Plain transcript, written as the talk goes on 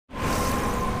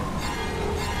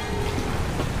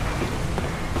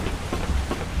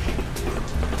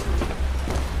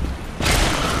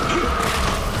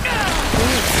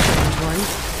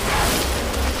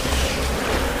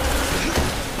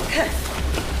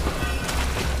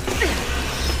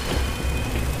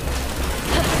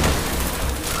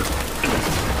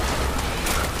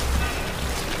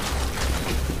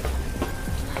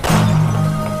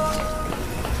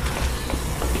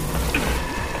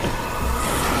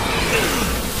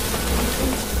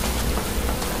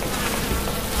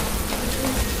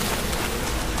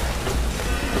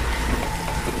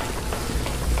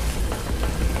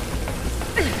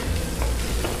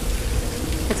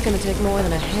gonna take more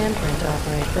than a handprint to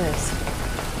operate this.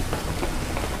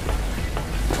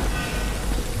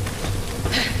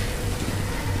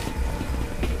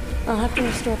 I'll have to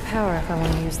restore power if I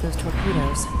want to use those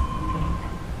torpedoes.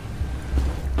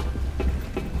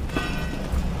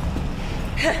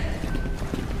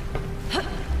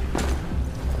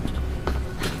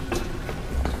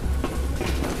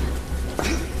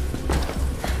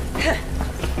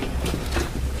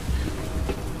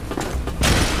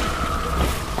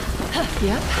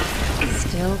 Yep,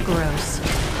 still gross.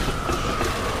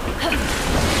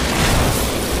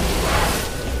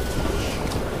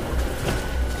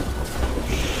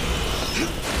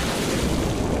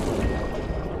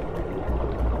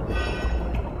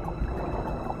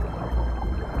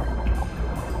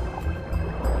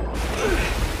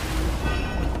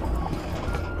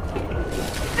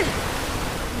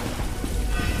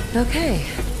 Okay,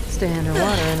 stay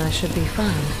underwater and I should be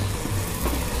fine.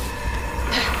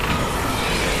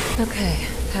 Okay,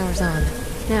 power's on.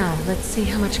 Now, let's see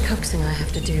how much coaxing I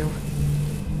have to do.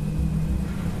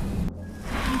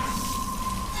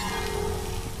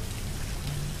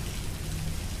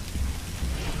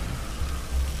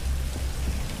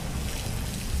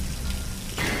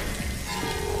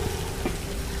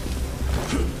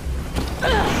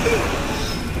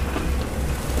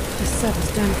 The sub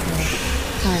is done for.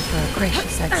 Time for a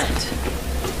gracious exit.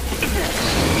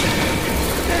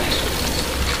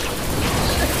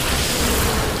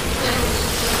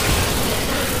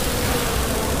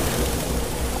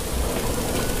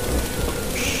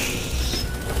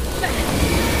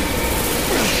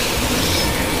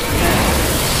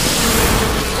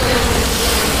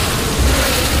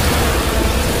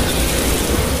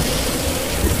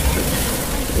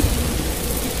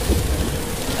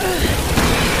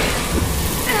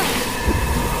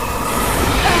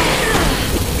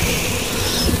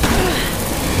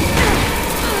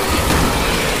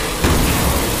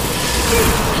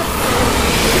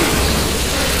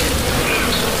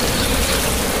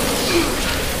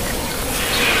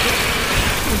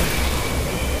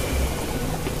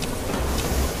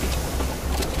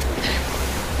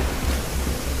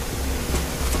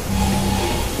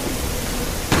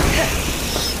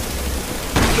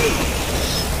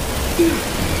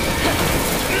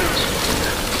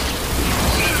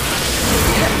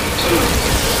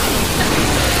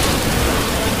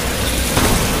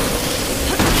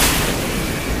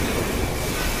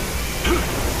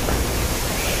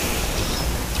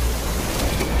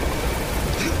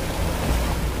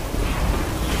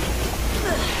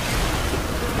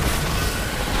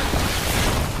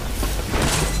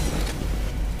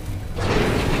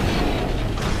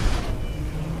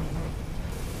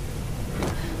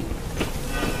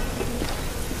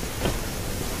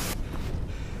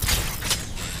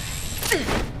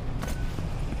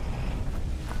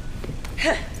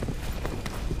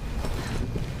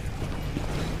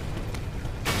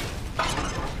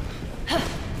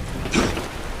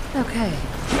 Okay,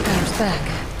 power's back.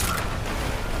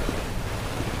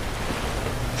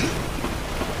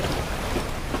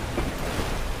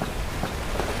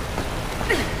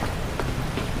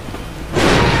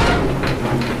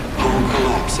 Hull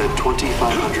collapse at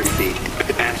 2,500 feet.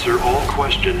 Answer all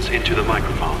questions into the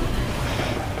microphone.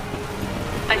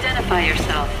 Identify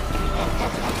yourself.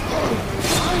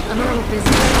 I'm a little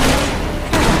busy.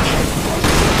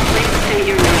 Please state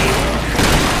your name.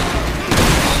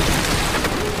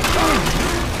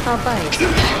 I'll bite.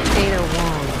 Ada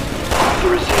Wong.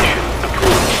 Authorization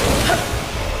approved.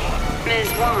 Ms.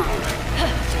 Wong.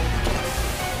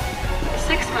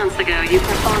 6 months ago, you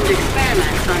performed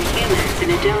experiments on humans in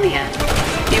Edonia.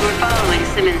 You were following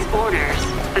Simmons' orders,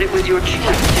 but it was your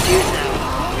choice to do so.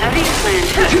 How do you plan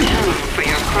to atone for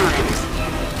your crimes?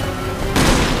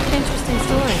 Interesting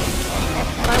story.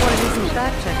 I want to do some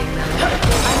fact-checking now.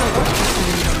 I don't work for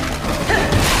Simmons.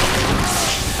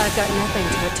 I've got nothing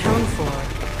to atone for.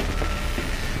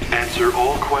 Answer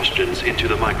all questions into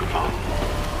the microphone.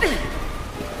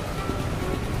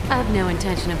 I have no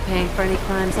intention of paying for any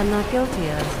crimes I'm not guilty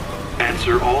of.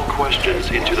 Answer all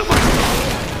questions into the microphone.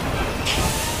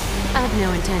 I have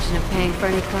no intention of paying for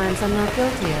any crimes I'm not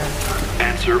guilty of.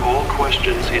 Answer all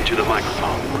questions into the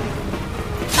microphone.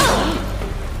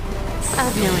 I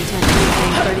have no intention of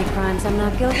paying for any crimes I'm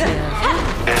not guilty of.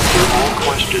 Answer all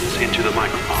questions into the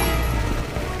microphone.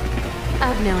 I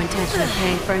have no intention of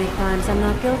paying for any crimes I'm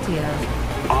not guilty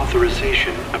of.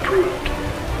 Authorization approved.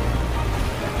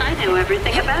 I know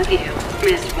everything about you,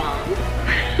 Miss Wong.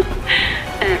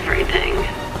 Everything.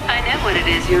 I know what it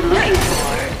is you're looking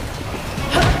for.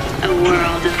 A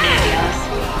world of chaos.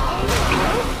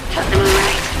 Am I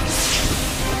right?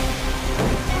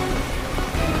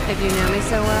 You know me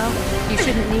so well, you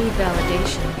shouldn't need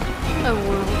validation. A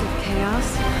world of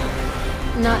chaos?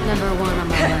 Not number one on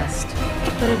my list.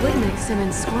 But it would make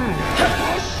Simmons squirm.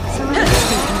 So I have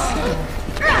to consider.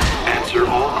 Answer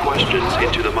all questions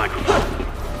into the microphone.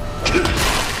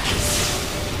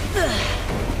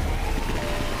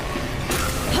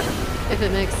 If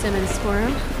it makes Simmons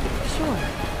squirm, sure.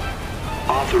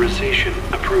 Authorization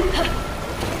approved.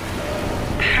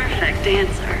 Perfect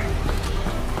answer.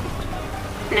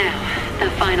 Now, the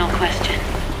final question.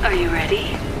 Are you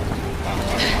ready?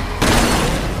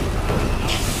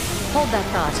 Hold that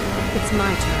thought. It's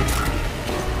my turn.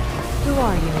 Who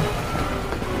are you?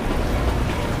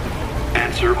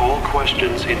 Answer all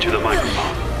questions into the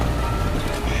microphone.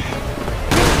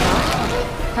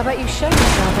 How about you show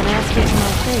yourself and ask it to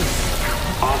my face?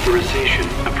 Authorization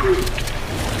approved.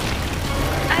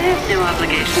 I have no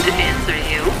obligation to answer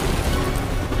you.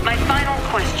 My final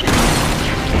question.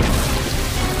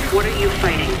 What are you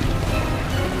fighting?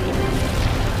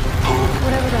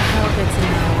 Whatever the hell gets in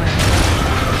my way.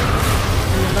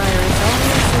 And the virus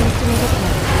always seems to make it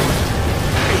happen.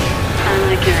 I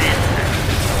like your answer.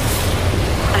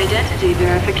 Identity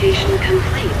verification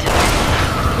complete.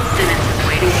 Simmons is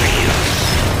waiting for you.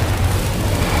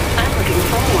 I'm looking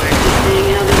forward to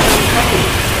seeing how this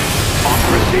unfolds.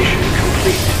 Authorization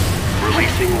complete.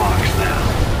 Releasing locks now.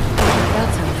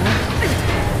 That's over.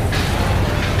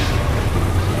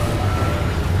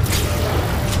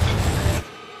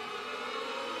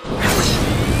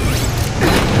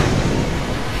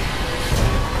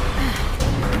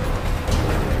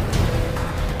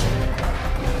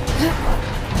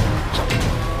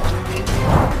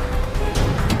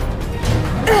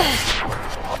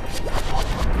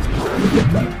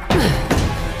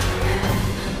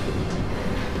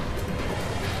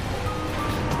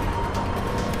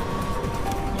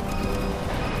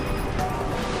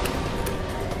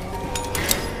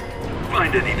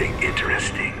 Find anything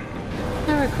interesting?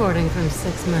 A recording from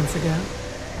 6 months ago.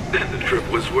 Then the trip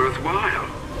was worthwhile.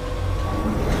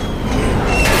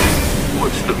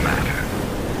 What's the matter?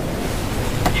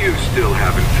 You still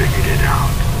haven't figured it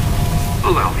out.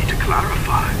 Allow me to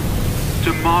clarify.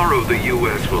 Tomorrow the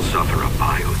U.S. will suffer a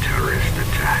bioterrorist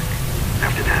attack.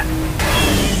 After that,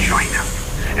 China,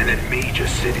 and then major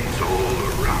cities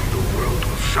all around the world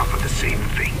will suffer the same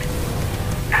fate.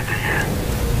 At the hands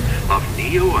of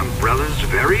Neo Umbrella's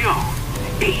very own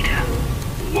Ada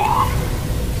Wong.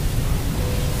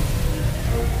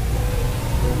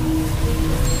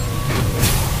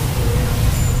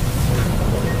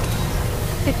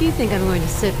 If you think I'm going to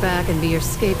sit back and be your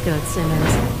scapegoat,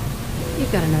 Simmons,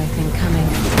 you've got another thing coming.